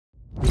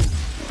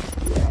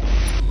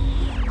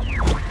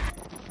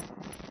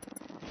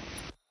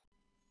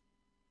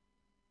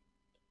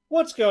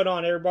What's going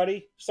on,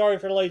 everybody? Sorry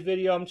for the late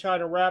video. I'm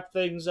trying to wrap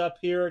things up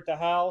here at the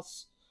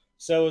house.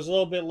 So it was a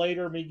little bit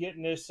later me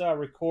getting this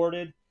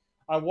recorded.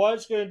 I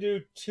was going to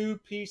do two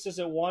pieces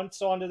at once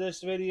onto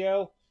this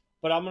video,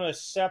 but I'm going to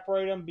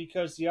separate them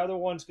because the other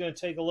one's going to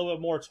take a little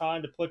bit more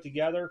time to put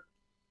together.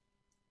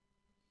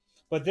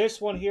 But this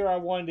one here I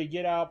wanted to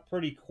get out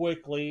pretty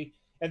quickly.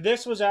 And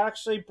this was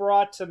actually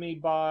brought to me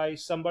by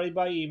somebody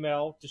by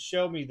email to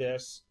show me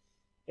this.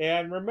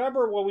 And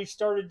remember when we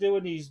started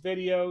doing these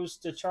videos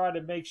to try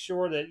to make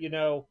sure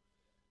that,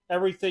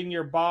 everything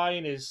you're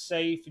buying is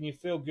safe and you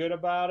feel good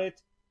about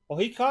it? Well,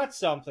 he caught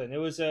something. It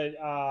was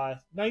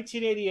a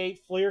 1988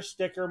 Fleer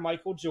sticker,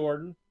 Michael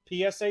Jordan,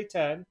 PSA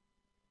 10.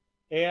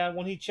 And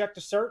when he checked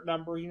the cert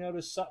number, he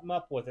noticed something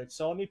up with it.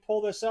 So let me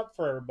pull this up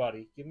for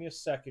everybody. Give me a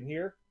second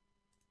here.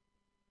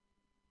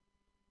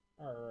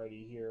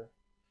 Alrighty here.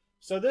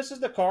 So this is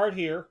the card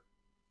here.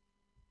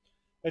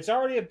 It's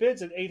already at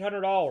bids at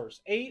 $800.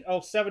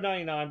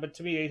 $799, but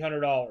to me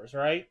 $800,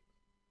 right?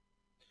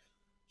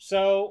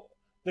 So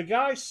the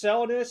guy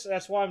selling this,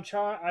 that's why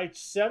I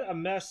sent a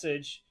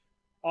message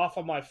off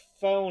of my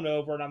phone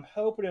over, and I'm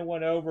hoping it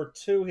went over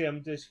to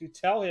him to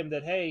tell him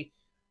that, hey,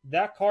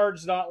 that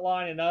card's not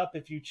lining up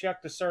if you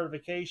check the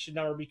certification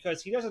number,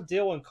 because he doesn't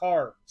deal in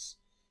cards.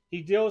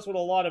 He deals with a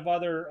lot of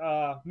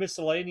other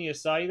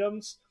miscellaneous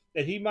items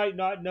that he might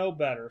not know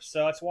better.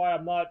 So that's why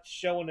I'm not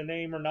showing the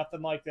name or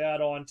nothing like that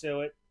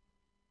onto it.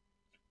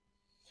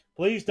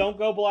 Please don't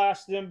go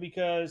blasting him,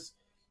 because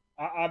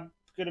I'm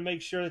going to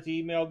make sure that the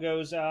email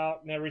goes out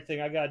and everything.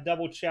 I got to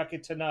double check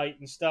it tonight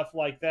and stuff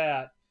like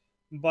that.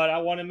 But I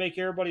want to make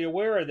everybody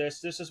aware of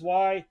this. This is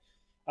why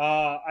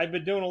I've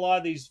been doing a lot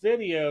of these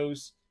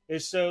videos,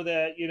 is so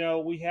that,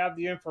 we have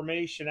the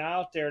information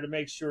out there to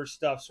make sure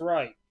stuff's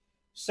right.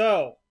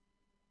 So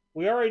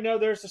we already know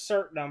there's the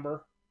cert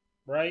number,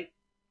 right?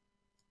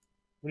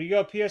 When you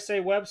go to PSA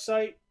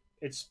website,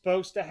 it's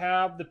supposed to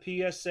have the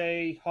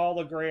PSA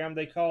hologram.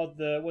 They call it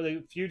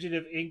the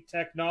fugitive ink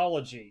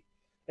technology.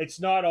 It's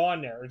not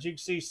on there. As you can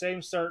see,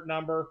 same cert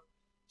number,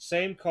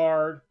 same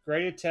card,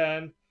 graded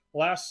 10,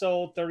 last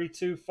sold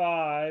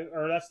 32.5,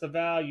 or that's the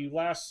value,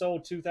 last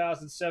sold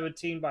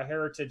 2017 by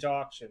Heritage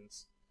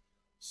Auctions.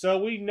 So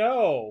we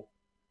know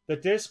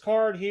that this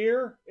card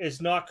here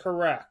is not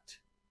correct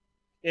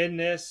in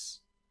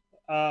this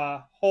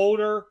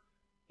holder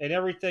and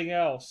everything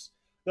else.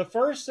 The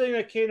first thing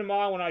that came to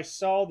mind when I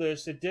saw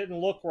this, it didn't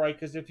look right,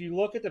 because if you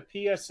look at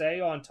the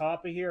PSA on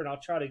top of here, and I'll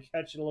try to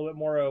catch it a little bit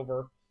more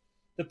over,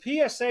 the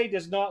PSA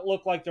does not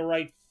look like the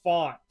right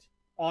font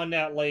on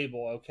that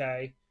label,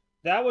 okay?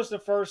 That was the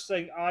first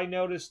thing I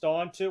noticed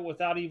onto it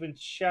without even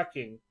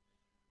checking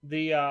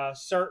the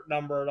cert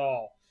number at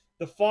all.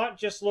 The font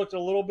just looked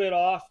a little bit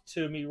off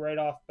to me right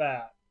off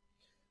bat.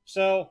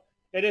 So,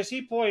 and as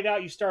he pointed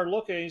out, you start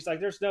looking, and he's like,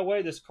 there's no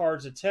way this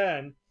card's a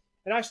 10.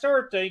 And I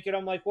started thinking,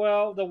 I'm like,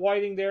 well, the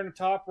whiting there in the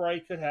top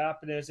right could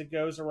happen as it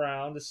goes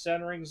around. The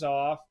centering's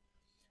off.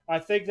 I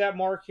think that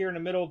mark here in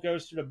the middle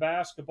goes to the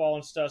basketball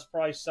and stuff. It's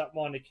probably something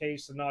on the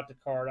case and not the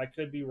card. I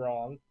could be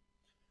wrong.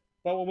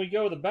 But when we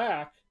go to the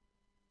back,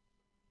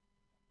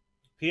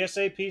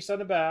 PSA piece on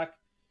the back.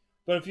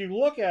 But if you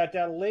look at it,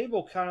 that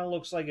label kind of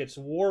looks like it's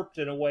warped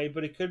in a way,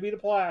 but it could be the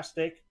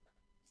plastic.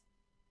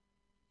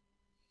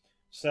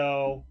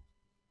 So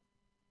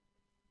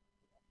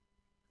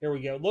here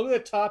we go. Look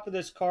at the top of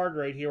this card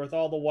right here with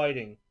all the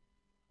whiting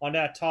on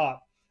that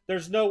top.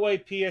 There's no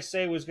way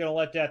PSA was going to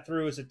let that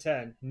through as a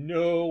 10.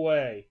 No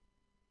way.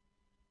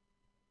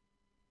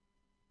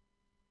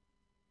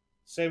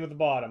 Same with the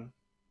bottom.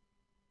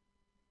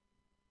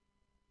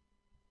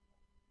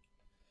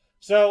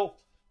 So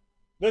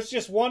that's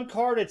just one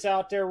card that's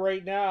out there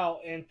right now,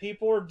 and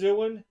people are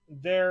doing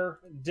their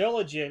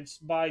diligence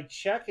by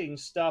checking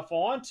stuff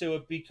onto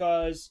it,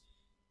 because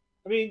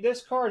I mean,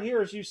 this card here,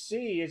 as you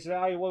see, is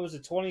valued, what was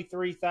it,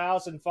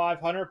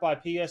 $23,500 by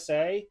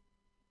PSA?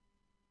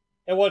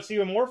 And what's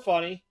even more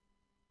funny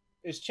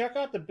is check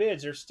out the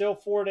bids. There's still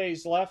 4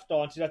 days left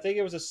on it. I think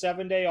it was a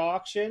 7-day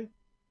auction.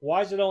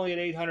 Why is it only at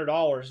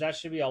 $800? That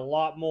should be a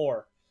lot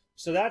more.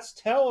 So that's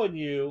telling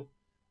you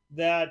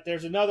that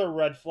there's another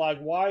red flag.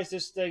 Why is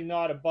this thing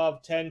not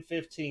above $10,000,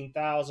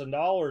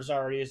 $15,000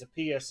 already as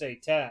a PSA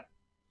 10?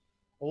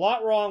 A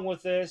lot wrong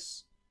with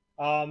this.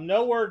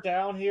 Nowhere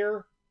down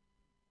here.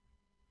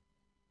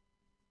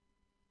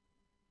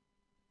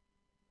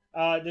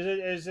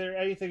 Is there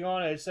anything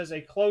on it? It says, a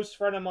close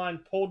friend of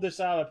mine pulled this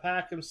out of a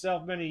pack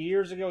himself many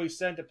years ago. He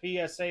sent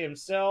a PSA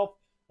himself,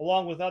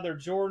 along with other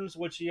Jordans,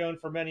 which he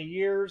owned for many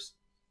years.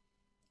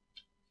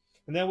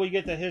 And then we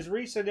get that his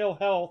recent ill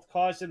health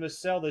caused him to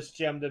sell this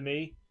gem to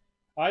me.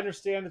 I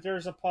understand that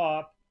there's a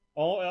pop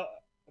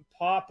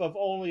of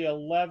only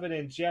 11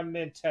 and gem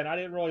mint 10. I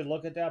didn't really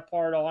look at that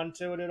part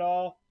onto it at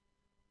all,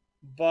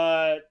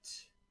 but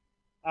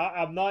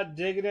I'm not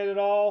digging it at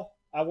all.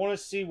 I want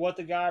to see what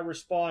the guy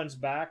responds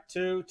back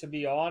to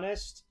be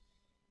honest,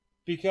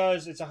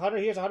 because it's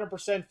 100. He has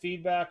 100%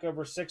 feedback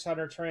over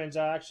 600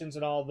 transactions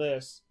and all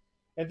this,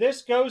 and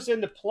this goes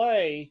into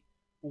play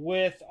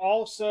with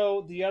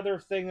also the other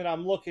thing that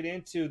I'm looking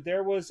into.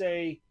 There was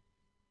a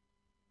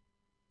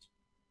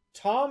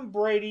Tom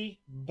Brady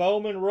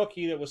Bowman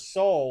rookie that was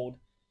sold,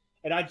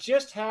 and I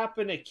just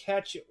happened to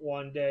catch it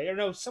one day. Or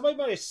no, somebody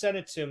might have sent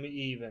it to me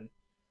even.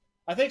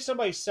 I think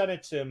somebody sent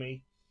it to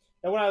me.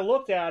 And when I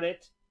looked at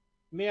it,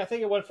 I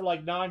think it went for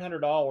like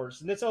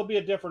 $900. And this will be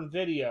a different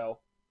video.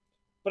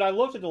 But I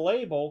looked at the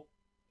label.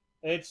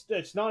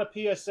 It's not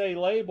a PSA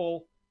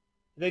label.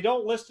 They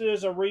don't list it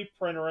as a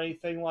reprint or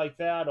anything like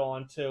that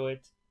onto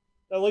it.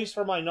 At least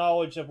from my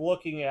knowledge of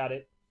looking at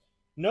it.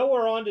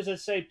 Nowhere on does it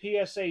say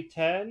PSA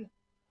 10.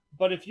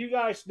 But if you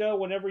guys know,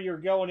 whenever you're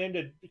going in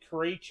to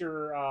create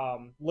your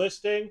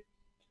listing,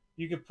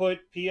 you could put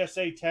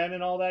PSA 10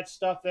 and all that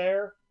stuff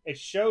there. It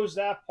shows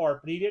that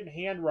part, but he didn't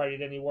handwrite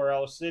it anywhere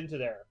else into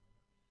there.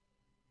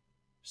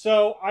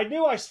 So I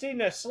knew I seen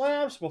the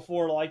slabs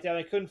before like that.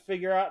 I couldn't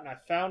figure out, and I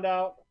found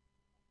out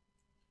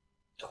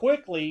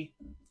quickly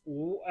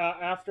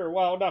after,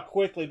 well, not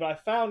quickly, but I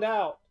found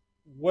out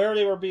where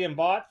they were being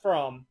bought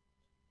from.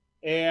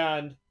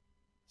 And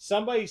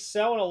somebody's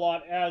selling a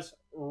lot as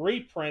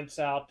reprints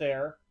out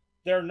there.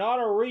 They're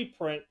not a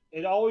reprint.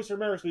 It always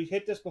remembers, we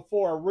hit this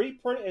before. A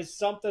reprint is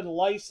something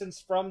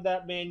licensed from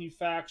that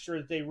manufacturer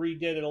that they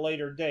redid at a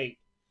later date.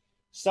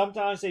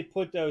 Sometimes they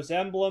put those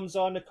emblems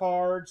on the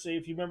cards.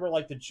 If you remember,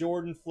 like the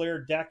Jordan Flair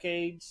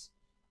Decades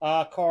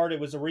card, it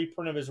was a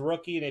reprint of his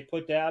rookie, and they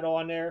put that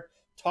on there.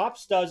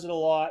 Topps does it a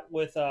lot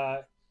with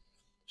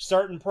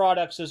certain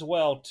products as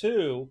well,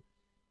 too.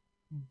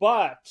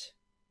 But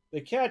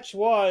the catch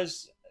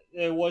was,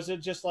 it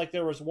wasn't just like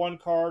there was one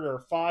card or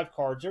 5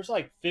 cards. There's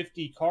like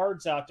 50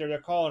 cards out there they're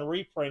calling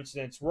reprints,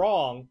 and it's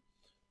wrong.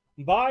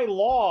 By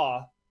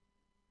law,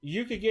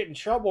 you could get in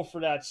trouble for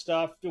that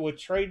stuff with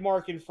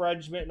trademark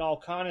infringement and all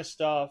kind of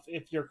stuff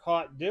if you're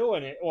caught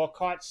doing it or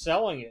caught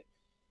selling it.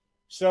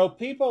 So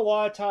people a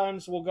lot of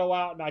times will go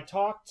out, and I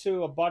talked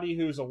to a buddy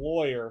who's a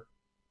lawyer,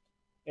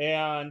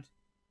 and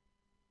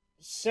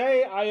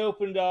say I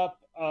opened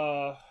up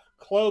a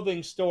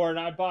clothing store and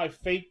I buy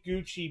fake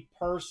Gucci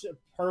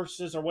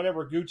purses or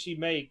whatever Gucci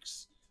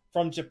makes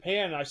from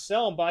Japan, and I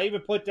sell them, but I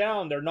even put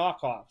down they're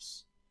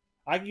knockoffs.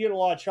 I can get a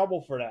lot of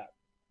trouble for that.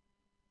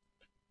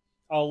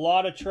 A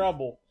lot of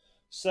trouble.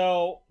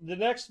 So the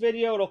next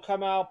video, it'll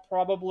come out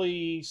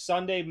probably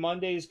Sunday,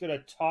 Monday, is going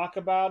to talk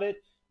about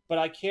it, but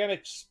I can't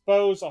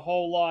expose a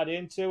whole lot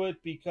into it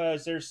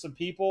because there's some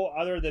people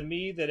other than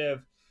me that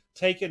have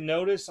taken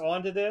notice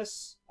onto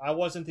this. I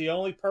wasn't the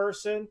only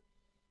person.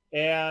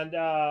 And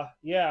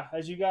yeah,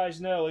 as you guys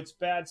know, it's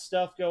bad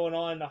stuff going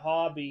on in the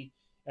hobby,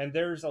 and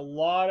there's a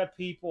lot of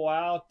people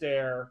out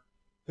there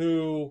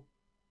who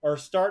are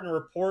starting to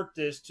report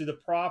this to the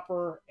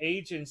proper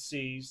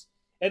agencies.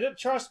 And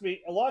trust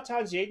me, a lot of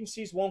times the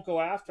agencies won't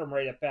go after them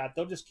right at bat.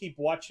 They'll just keep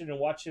watching and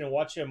watching and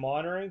watching and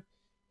monitoring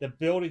to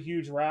build a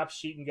huge rap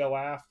sheet and go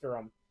after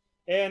them.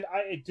 And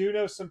I do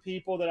know some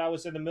people that I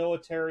was in the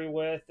military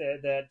with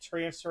that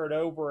transferred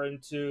over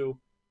into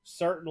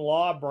certain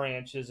law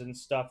branches and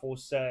stuff, we'll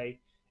say.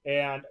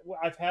 And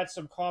I've had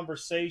some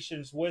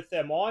conversations with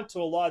them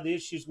onto a lot of the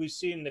issues we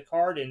see in the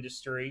card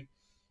industry.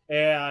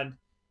 And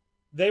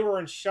they were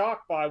in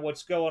shock by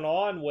what's going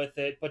on with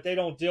it, but they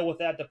don't deal with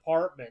that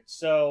department.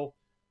 So,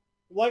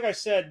 like I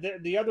said,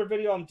 the other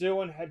video I'm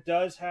doing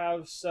does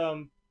have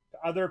some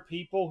other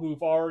people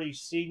who've already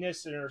seen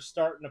this and are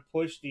starting to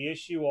push the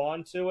issue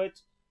onto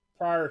it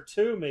prior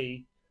to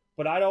me.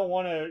 But I don't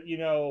want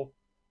to,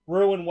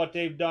 ruin what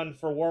they've done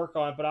for work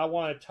on, but I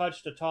want to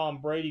touch the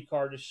Tom Brady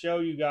card to show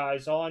you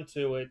guys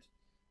onto it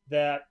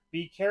that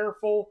be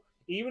careful.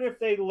 Even if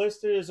they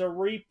list it as a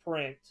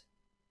reprint,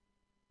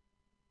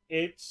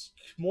 it's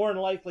more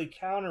than likely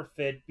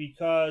counterfeit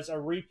because a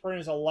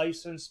reprint is a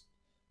licensed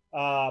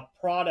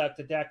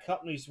product that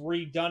company's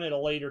redone at a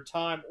later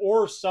time,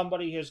 or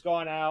somebody has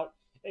gone out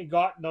and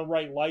gotten the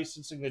right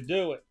licensing to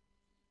do it.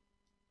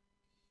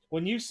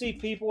 When you see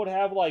people that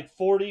have like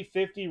 40,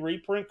 50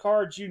 reprint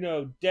cards, you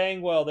know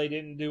dang well they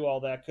didn't do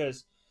all that,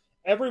 because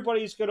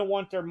everybody's going to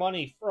want their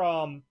money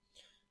from,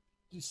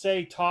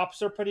 say,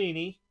 Topps or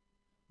Panini.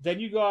 Then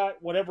you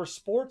got whatever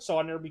sports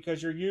on there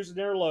because you're using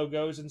their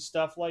logos and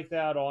stuff like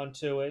that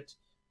onto it,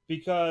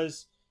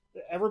 because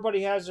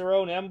everybody has their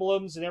own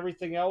emblems and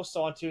everything else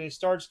onto it, and it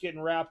starts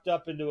getting wrapped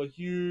up into a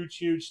huge,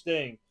 huge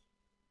thing.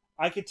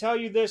 I can tell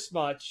you this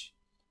much.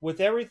 With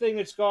everything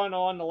that's gone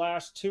on the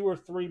last 2 or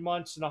 3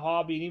 months in the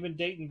hobby, and even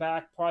dating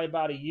back probably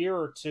about a year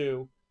or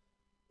two,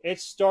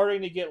 it's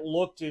starting to get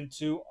looked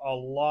into a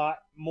lot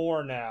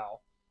more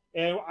now.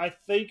 And I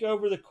think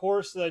over the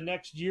course of the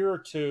next year or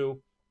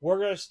two, we're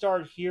going to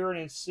start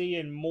hearing and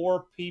seeing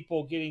more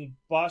people getting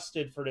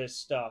busted for this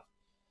stuff.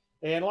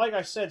 And like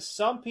I said,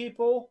 some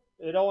people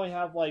that only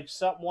have like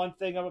one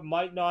thing of it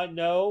might not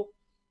know.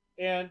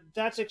 And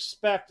that's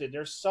expected.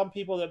 There's some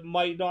people that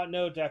might not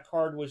know that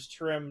card was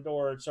trimmed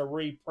or it's a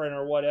reprint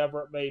or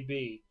whatever it may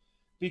be,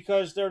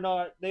 because they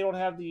don't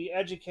have the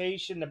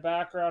education, the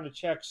background to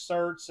check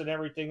certs and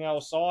everything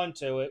else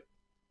onto it,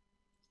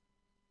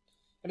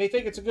 and they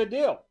think it's a good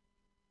deal.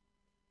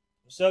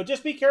 So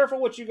just be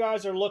careful what you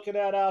guys are looking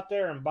at out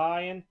there and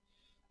buying.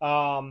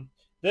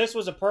 This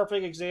was a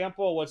perfect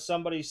example of what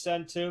somebody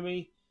sent to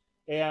me,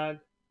 and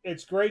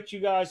it's great you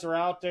guys are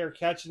out there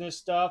catching this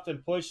stuff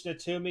and pushing it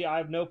to me. I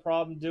have no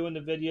problem doing the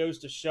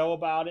videos to show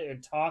about it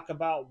and talk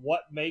about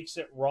what makes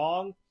it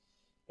wrong.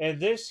 And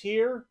this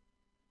here,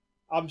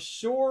 I'm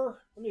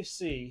sure, let me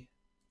see.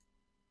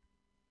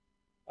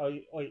 Oh,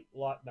 wait,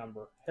 lot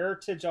number.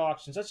 Heritage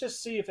Auctions. Let's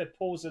just see if it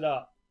pulls it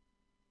up.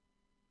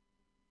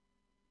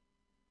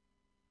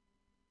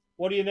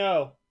 What do you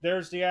know?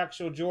 There's the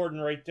actual Jordan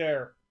right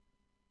there.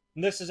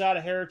 And this is out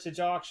of Heritage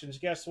Auctions.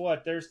 Guess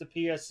what? There's the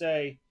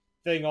PSA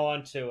thing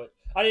onto it.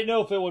 I didn't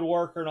know if it would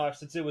work or not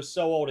since it was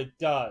so old. It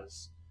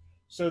does.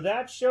 So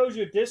that shows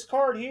you this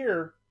card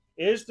here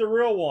is the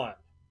real one.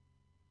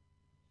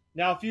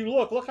 Now, if you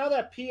look how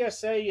that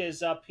PSA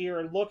is up here,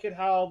 and look at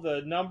how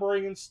the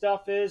numbering and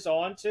stuff is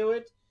onto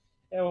it.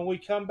 And when we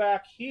come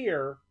back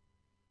here,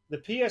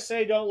 the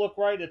PSA don't look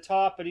right at the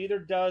top, but either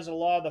does a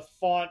lot of the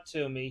font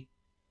to me.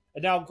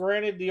 And now,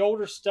 granted, the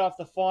older stuff,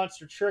 the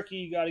fonts are tricky.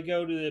 You got to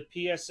go to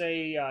the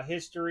PSA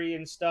history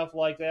and stuff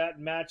like that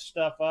and match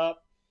stuff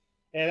up.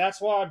 And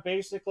that's why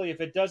basically,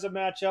 if it doesn't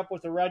match up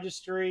with the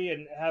registry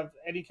and have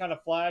any kind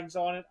of flags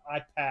on it,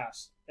 I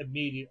pass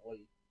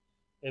immediately.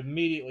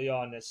 Immediately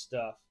on this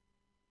stuff.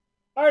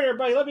 All right,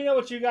 everybody, let me know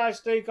what you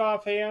guys think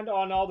offhand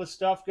on all the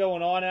stuff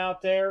going on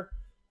out there.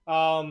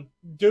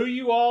 Do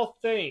you all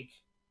think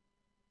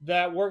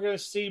that we're going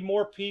to see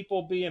more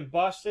people being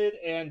busted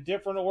and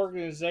different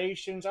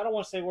organizations? I don't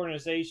want to say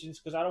organizations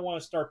because I don't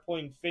want to start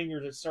pointing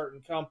fingers at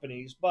certain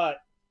companies, but,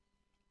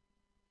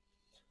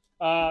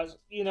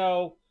 you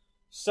know,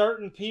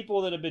 certain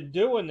people that have been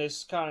doing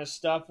this kind of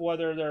stuff,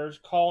 whether they're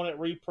calling it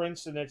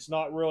reprints and it's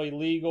not really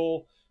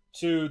legal,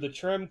 to the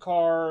trim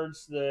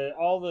cards,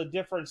 all the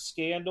different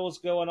scandals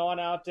going on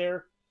out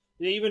there,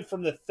 even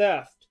from the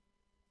theft.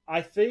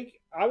 I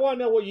want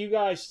to know what you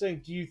guys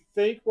think. Do you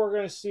think we're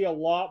going to see a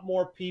lot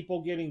more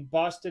people getting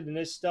busted and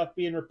this stuff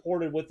being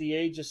reported with the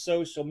age of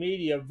social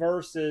media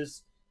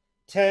versus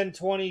 10,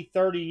 20,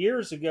 30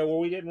 years ago where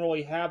we didn't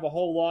really have a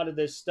whole lot of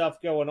this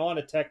stuff going on,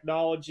 the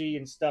technology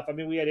and stuff? I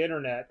mean, we had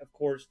internet, of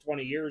course,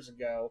 20 years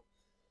ago,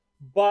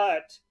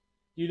 but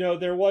you know,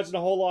 there wasn't a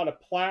whole lot of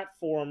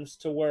platforms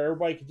to where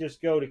everybody could just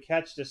go to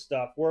catch this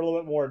stuff. We're a little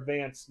bit more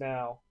advanced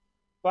now.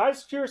 But I'm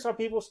just curious on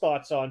people's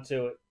thoughts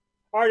onto it.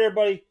 All right,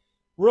 everybody,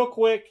 real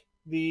quick,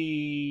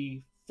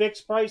 the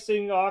fixed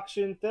pricing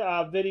auction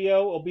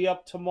video will be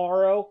up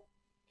tomorrow.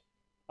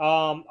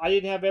 I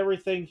didn't have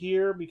everything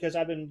here because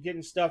I've been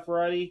getting stuff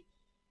ready.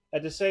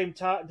 At the same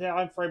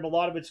time frame, a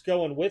lot of it's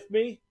going with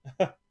me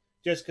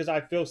just because I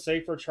feel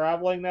safer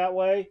traveling that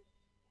way.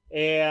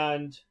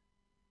 And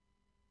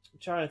I'm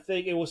trying to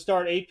think. It will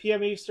start 8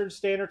 p.m. Eastern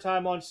Standard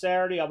Time on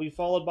Saturday. I'll be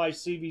followed by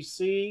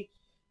CVC.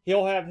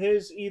 He'll have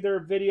his either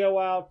video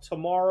out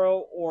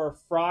tomorrow or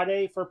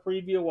Friday for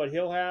preview, what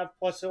he'll have.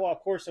 Plus,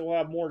 of course, he'll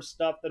have more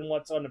stuff than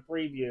what's on the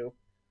preview.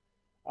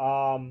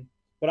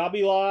 But I'll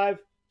be live.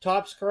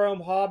 Topps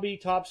Chrome Hobby,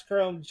 Topps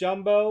Chrome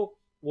Jumbo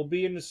will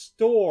be in the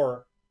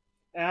store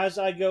as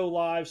I go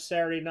live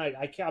Saturday night.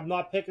 I'm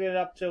not picking it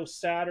up till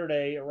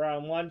Saturday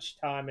around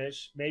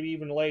lunchtime-ish, maybe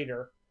even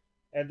later.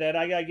 And then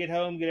I got to get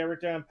home, get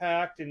everything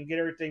unpacked, and get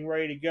everything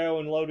ready to go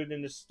and loaded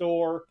in the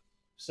store.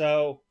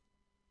 So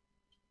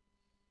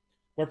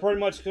we're pretty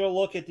much going to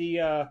look at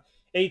the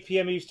 8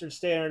 p.m. Eastern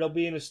Standard. It'll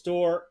be in the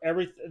store.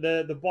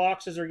 The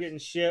boxes are getting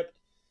shipped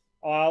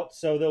out,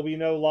 so there'll be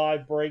no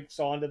live breaks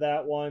onto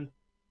that one.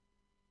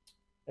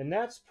 And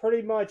that's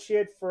pretty much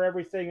it for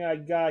everything I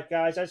got,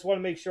 guys. I just want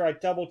to make sure I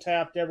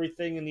double-tapped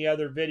everything in the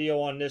other video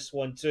on this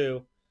one,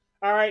 too.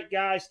 All right,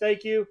 guys,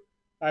 thank you.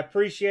 I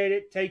appreciate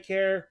it. Take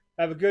care.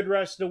 Have a good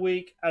rest of the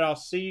week, and I'll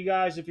see you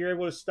guys if you're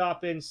able to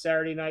stop in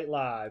Saturday Night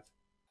Live.